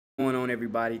Going on,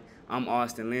 everybody? I'm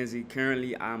Austin Lindsey.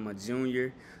 Currently I'm a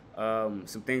junior.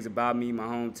 Some things about me: my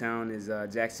hometown is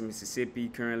Jackson, Mississippi.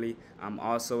 Currently I'm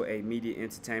also a media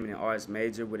entertainment and arts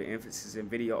major with an emphasis in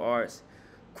video arts.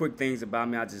 Quick things about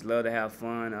me: I just love to have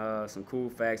fun. Some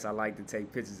cool facts: I like to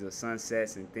take pictures of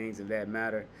sunsets and things of that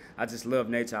matter. I just love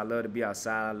nature. I love to be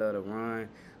outside. I love to run.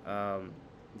 um,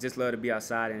 just love to be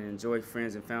outside and enjoy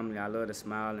friends and family. I love to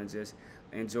smile and just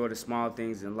enjoy the small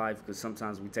things in life, because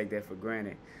sometimes we take that for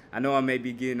granted. I know I may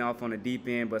be getting off on the deep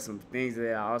end, but some things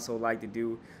that I also like to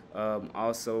do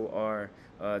also are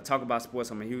talk about sports.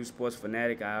 I'm a huge sports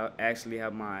fanatic. I actually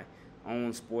have my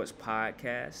own sports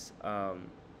podcast.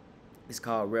 It's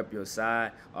called Rep Your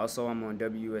Side. Also, I'm on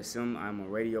WSM. I'm a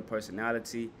radio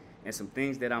personality. And some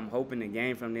things that I'm hoping to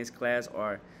gain from this class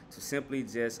are to simply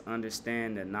just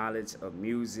understand the knowledge of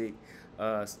music.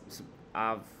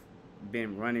 I've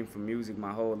been running for music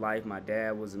my whole life. My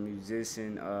dad was a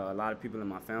musician. A lot of people in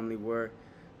my family were.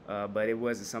 But it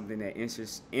wasn't something that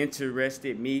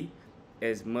interested me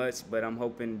as much. But I'm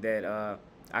hoping that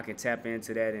I can tap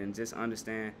into that and just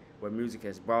understand where music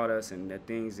has brought us and the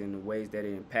things and the ways that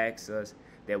it impacts us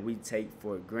that we take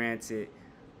for granted.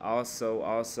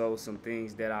 Also some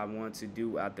things that I want to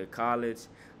do after college,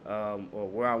 or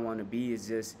where I want to be, is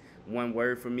just one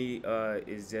word for me,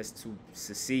 is just to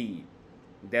succeed.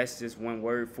 That's just one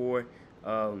word for it.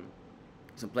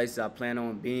 Some places I plan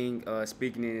on being,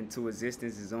 speaking it into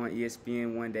existence, is on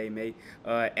ESPN one day, maybe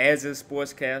as a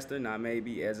sportscaster, not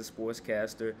maybe as a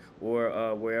sportscaster,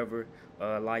 or wherever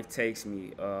life takes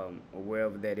me, or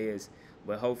wherever that is.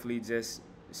 But hopefully, just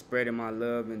spreading my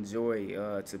love and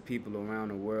joy to people around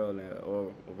the world,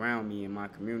 or around me in my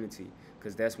community,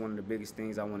 because that's one of the biggest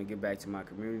things I want to give back to my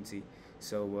community.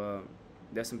 So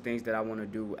there's some things that I want to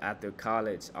do after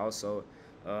college. Also,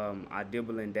 I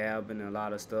dibble and dab in a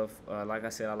lot of stuff. Like I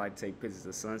said, I like to take pictures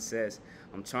of sunsets.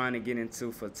 I'm trying to get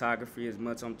into photography as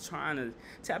much. I'm trying to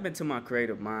tap into my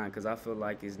creative mind, because I feel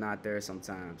like it's not there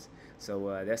sometimes.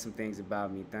 So that's some things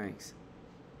about me. Thanks.